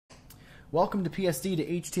Welcome to PSD to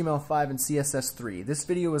HTML5 and CSS3. This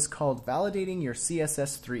video is called Validating Your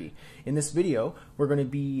CSS3. In this video, we're going to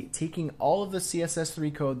be taking all of the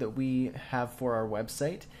CSS3 code that we have for our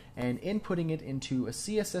website and inputting it into a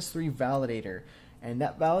CSS3 validator. And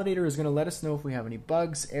that validator is going to let us know if we have any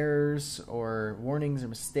bugs, errors, or warnings or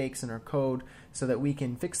mistakes in our code so that we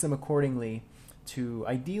can fix them accordingly to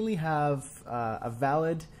ideally have a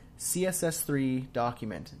valid CSS3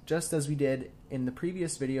 document, just as we did in the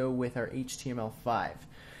previous video with our HTML5.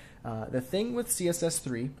 The thing with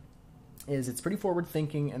CSS3 is it's pretty forward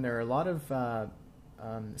thinking, and there are a lot of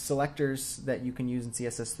selectors that you can use in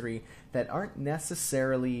CSS3 that aren't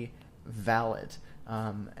necessarily valid.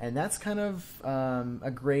 And that's kind of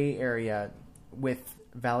a gray area with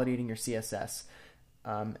validating your CSS.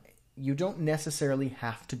 You don't necessarily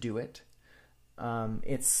have to do it.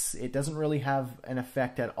 It doesn't really have an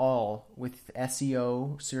effect at all with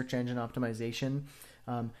SEO, search engine optimization.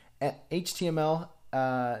 HTML,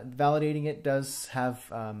 validating it does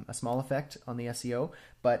have a small effect on the SEO,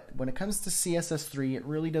 but when it comes to CSS3, it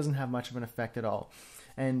really doesn't have much of an effect at all.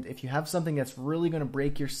 And if you have something that's really going to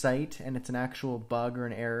break your site and it's an actual bug or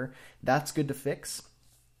an error, that's good to fix.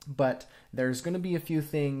 But there's going to be a few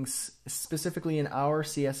things specifically in our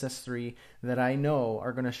CSS3 that I know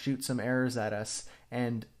are going to shoot some errors at us,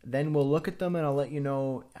 and then we'll look at them and I'll let you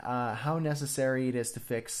know how necessary it is to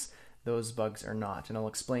fix those bugs or not, and I'll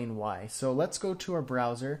explain why. So let's go to our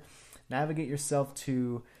browser, navigate yourself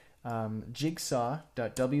to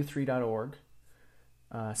jigsaw.w3.org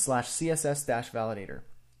 /CSS-validator.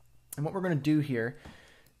 And what we're going to do here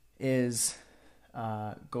is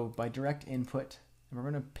go by direct input, and we're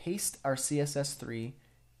going to paste our CSS3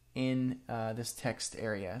 in this text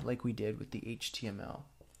area like we did with the HTML.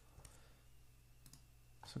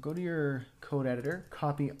 So go to your code editor,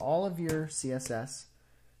 copy all of your CSS,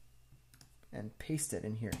 and paste it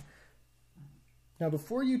in here. Now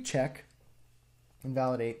before you check and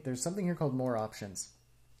validate, there's something here called More Options.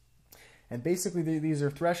 And basically these are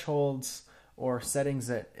thresholds or settings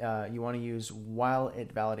that you want to use while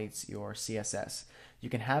it validates your CSS. You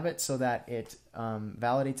can have it so that it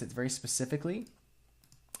validates it very specifically,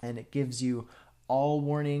 and it gives you all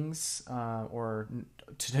warnings or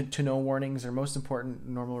to no warnings, or most important,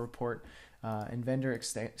 normal report. And vendor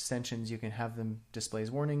extensions, you can have them display as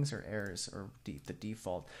warnings or errors, or the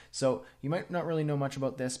default. So you might not really know much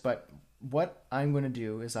about this, but what I'm going to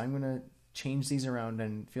do is I'm going to change these around,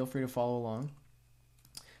 and feel free to follow along.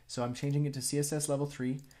 So I'm changing it to CSS level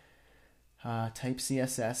 3, type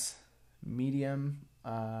CSS, medium.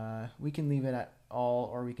 We can leave it at all,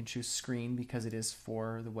 or we can choose screen because it is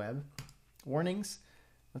for the web. Warnings,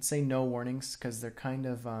 let's say no warnings, because they're kind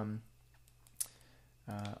of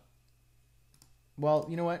well,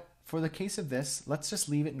 you know what? For the case of this, let's just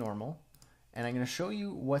leave it normal, and I'm going to show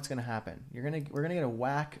you what's going to happen. We're going to get a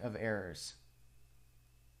whack of errors.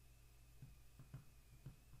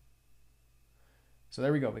 So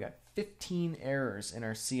there we go. We got 15 errors in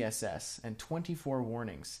our CSS and 24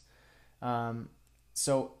 warnings.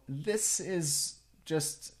 So this is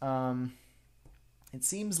just, it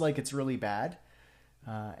seems like it's really bad,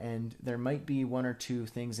 and there might be one or two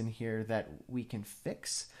things in here that we can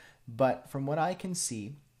fix. But from what I can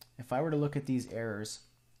see, if I were to look at these errors,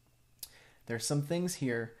 there's some things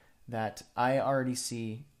here that I already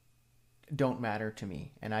see don't matter to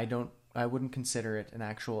me, and I wouldn't consider it an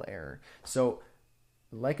actual error. So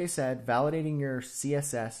like I said, validating your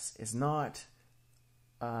CSS is not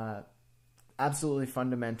absolutely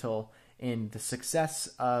fundamental in the success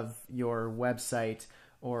of your website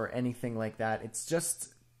or anything like that. It's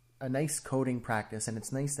just a nice coding practice, and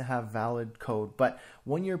it's nice to have valid code. But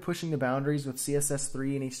when you're pushing the boundaries with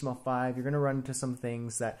CSS3 and HTML5, you're going to run into some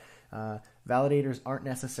things that validators aren't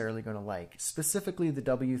necessarily going to like, specifically the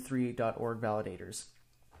w3.org validators,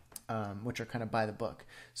 which are kind of by the book.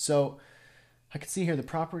 So I can see here the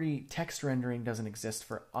property text rendering doesn't exist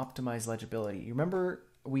for optimized legibility. You remember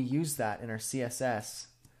we used that in our CSS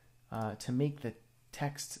to make the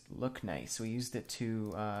text look nice. We used it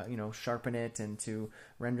to sharpen it and to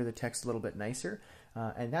render the text a little bit nicer.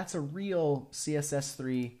 And that's a real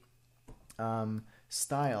CSS3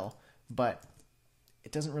 style, but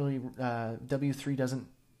it doesn't really, W3 doesn't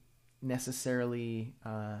necessarily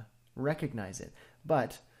recognize it.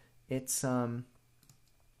 But it's on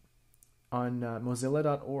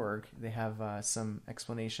Mozilla.org, they have some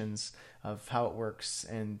explanations of how it works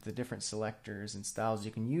and the different selectors and styles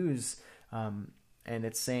you can use. And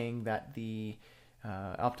it's saying that the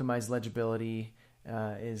optimized legibility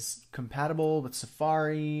is compatible with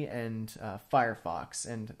Safari and Firefox,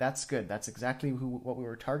 and that's good. That's exactly what we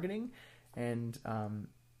were targeting, and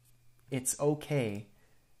it's okay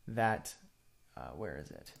that, where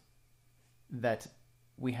is it? That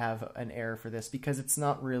we have an error for this, because it's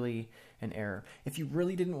not really an error. If you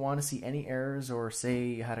really didn't want to see any errors, or say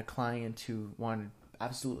you had a client who wanted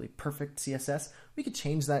absolutely perfect CSS, we could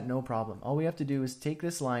change that, no problem. All we have to do is take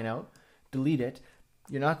this line out, delete it.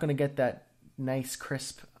 You're not going to get that nice,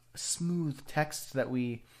 crisp, smooth text that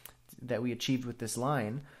we achieved with this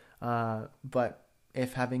line. But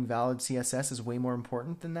if having valid CSS is way more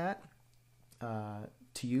important than that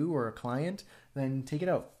to you or a client, then take it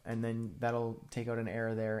out, and then that'll take out an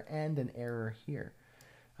error there and an error here.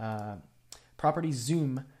 Property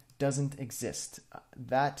zoom doesn't exist.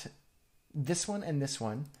 This one and this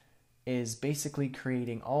one is basically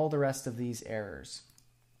creating all the rest of these errors.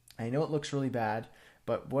 I know it looks really bad,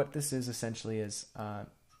 but what this is essentially is,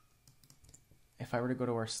 if I were to go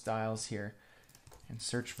to our styles here and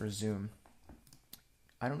search for zoom,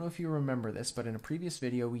 I don't know if you remember this, but in a previous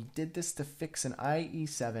video we did this to fix an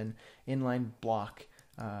IE7 inline block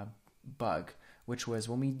bug, which was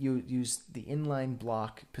when we used the inline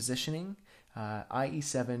block positioning,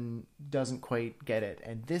 IE7 doesn't quite get it,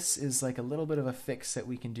 and this is like a little bit of a fix that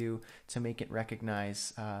we can do to make it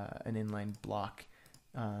recognize an inline block,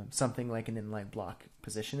 something like an inline block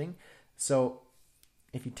positioning. So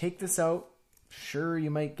if you take this out, sure,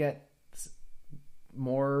 you might get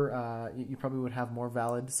more, you probably would have more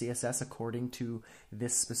valid CSS according to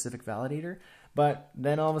this specific validator, but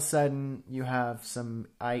then all of a sudden you have some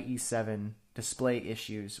IE7 display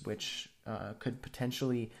issues, which could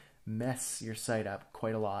potentially mess your site up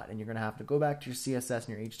quite a lot, and you're going to have to go back to your CSS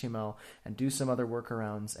and your HTML and do some other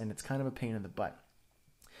workarounds, and it's kind of a pain in the butt.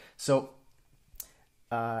 So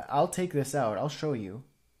I'll take this out. I'll show you.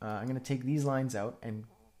 I'm going to take these lines out and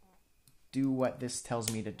do what this tells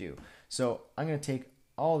me to do. So I'm going to take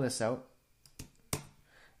all this out.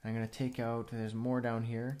 I'm going to take out, there's more down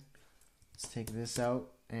here. Let's take this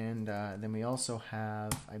out, and then we also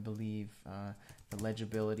have, I believe, the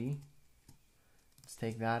legibility. Let's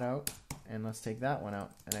take that out, and let's take that one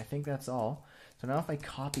out, and I think that's all. So now if I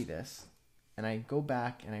copy this and I go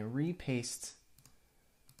back and I repaste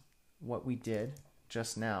what we did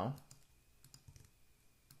just now,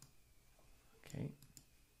 okay,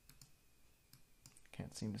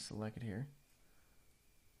 can't seem to select it here.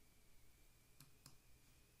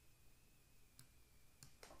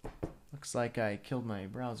 Looks like I killed my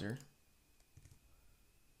browser.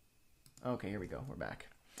 Okay, here we go. We're back.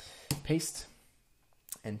 Paste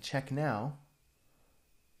and check now.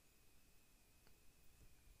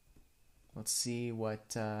 Let's see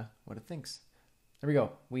what it thinks. There we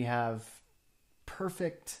go. We have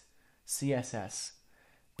perfect CSS.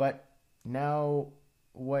 But now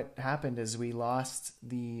what happened is we lost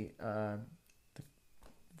the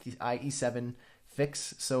IE7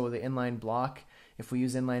 fix. So the inline block, if we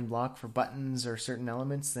use inline block for buttons or certain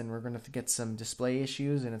elements, then we're going to get some display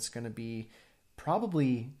issues, and it's going to be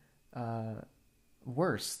probably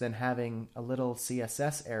worse than having a little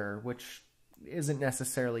CSS error, which isn't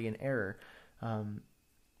necessarily an error.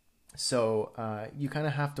 So you kind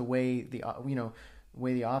of have to weigh the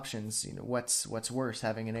weigh the options. What's worse,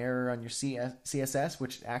 having an error on your CSS,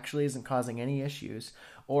 which actually isn't causing any issues,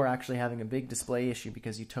 or actually having a big display issue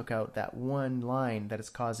because you took out that one line that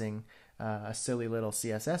is causing a silly little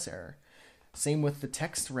CSS error. Same with the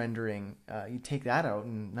text rendering. You take that out,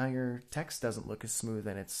 and now your text doesn't look as smooth,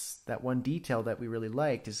 and it's that one detail that we really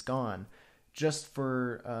liked is gone, just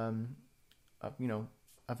for a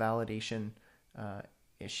validation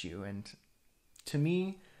issue. And to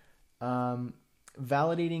me,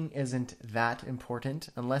 validating isn't that important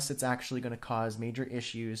unless it's actually going to cause major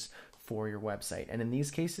issues for your website. And in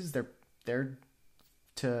these cases, they're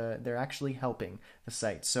actually helping the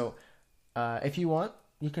site. So if you want,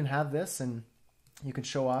 you can have this, and you can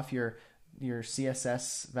show off your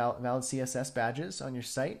CSS valid CSS badges on your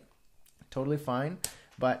site. Totally fine.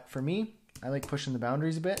 But for me, I like pushing the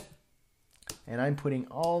boundaries a bit, and I'm putting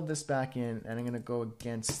all of this back in, and I'm going to go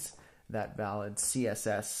against that valid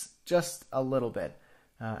CSS just a little bit.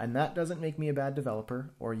 And that doesn't make me a bad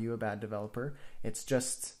developer or you a bad developer. It's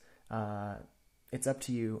just it's up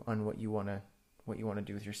to you on what you want to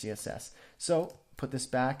do with your CSS. So put this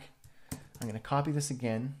back. I'm going to copy this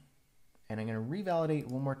again, and I'm going to revalidate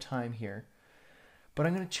one more time here. But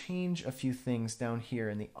I'm going to change a few things down here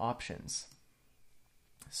in the options.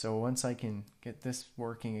 So once I can get this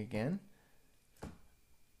working again,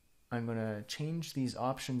 I'm going to change these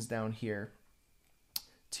options down here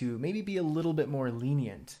to maybe be a little bit more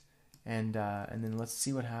lenient, and then let's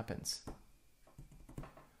see what happens.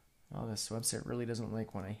 Oh, this website really doesn't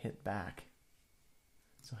like when I hit back.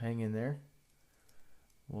 So hang in there.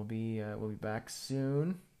 We'll be back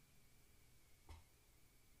soon.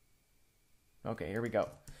 Okay, here we go.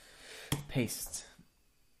 Paste.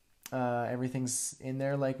 Everything's in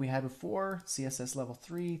there like we had before. CSS level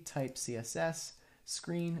 3, type CSS,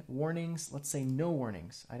 screen, warnings. Let's say no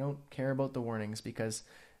warnings. I don't care about the warnings because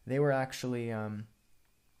they were actually,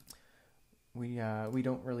 we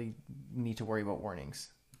don't really need to worry about warnings.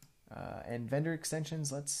 And vendor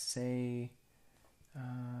extensions, let's say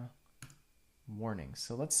warnings.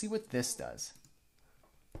 So let's see what this does.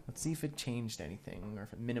 Let's see if it changed anything or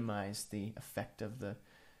if it minimized the effect of the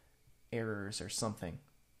errors or something.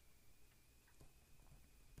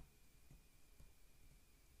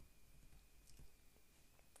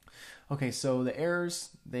 Okay, so the errors,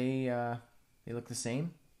 they look the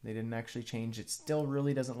same. They didn't actually change. It still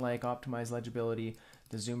really doesn't like optimize legibility,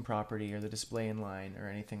 the zoom property, or the display inline, or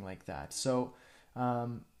anything like that. So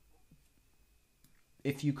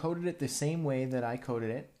if you coded it the same way that I coded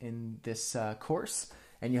it in this course,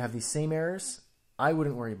 and you have these same errors, I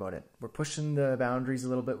wouldn't worry about it. We're pushing the boundaries a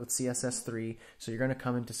little bit with CSS3, so you're going to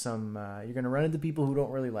come into some, you're going to run into people who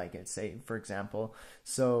don't really like it, say, for example.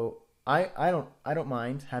 So I don't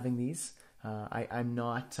mind having these. I'm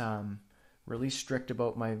not really strict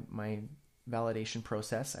about my validation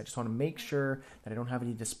process. I just want to make sure that I don't have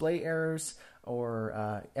any display errors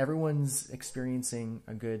or everyone's experiencing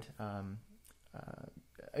a good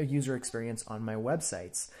a user experience on my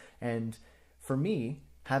websites. And for me,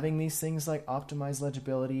 having these things like optimized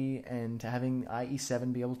legibility and having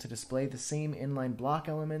IE7 be able to display the same inline block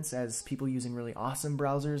elements as people using really awesome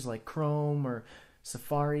browsers like Chrome or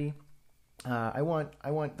Safari, I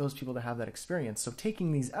want those people to have that experience. So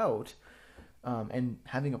taking these out and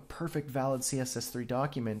having a perfect valid CSS3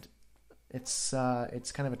 document, it's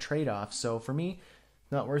kind of a trade-off. So for me,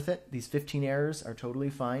 not worth it. These 15 errors are totally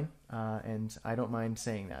fine, and I don't mind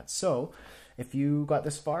saying that. So if you got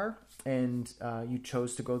this far and you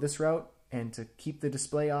chose to go this route and to keep the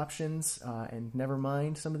display options and never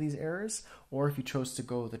mind some of these errors, or if you chose to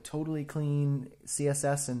go the totally clean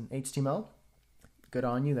CSS and HTML, good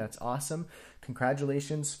on you. That's awesome.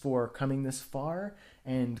 Congratulations for coming this far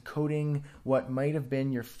and coding what might have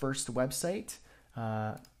been your first website.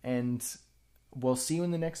 And we'll see you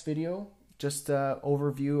in the next video. Just an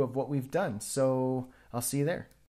overview of what we've done. So I'll see you there.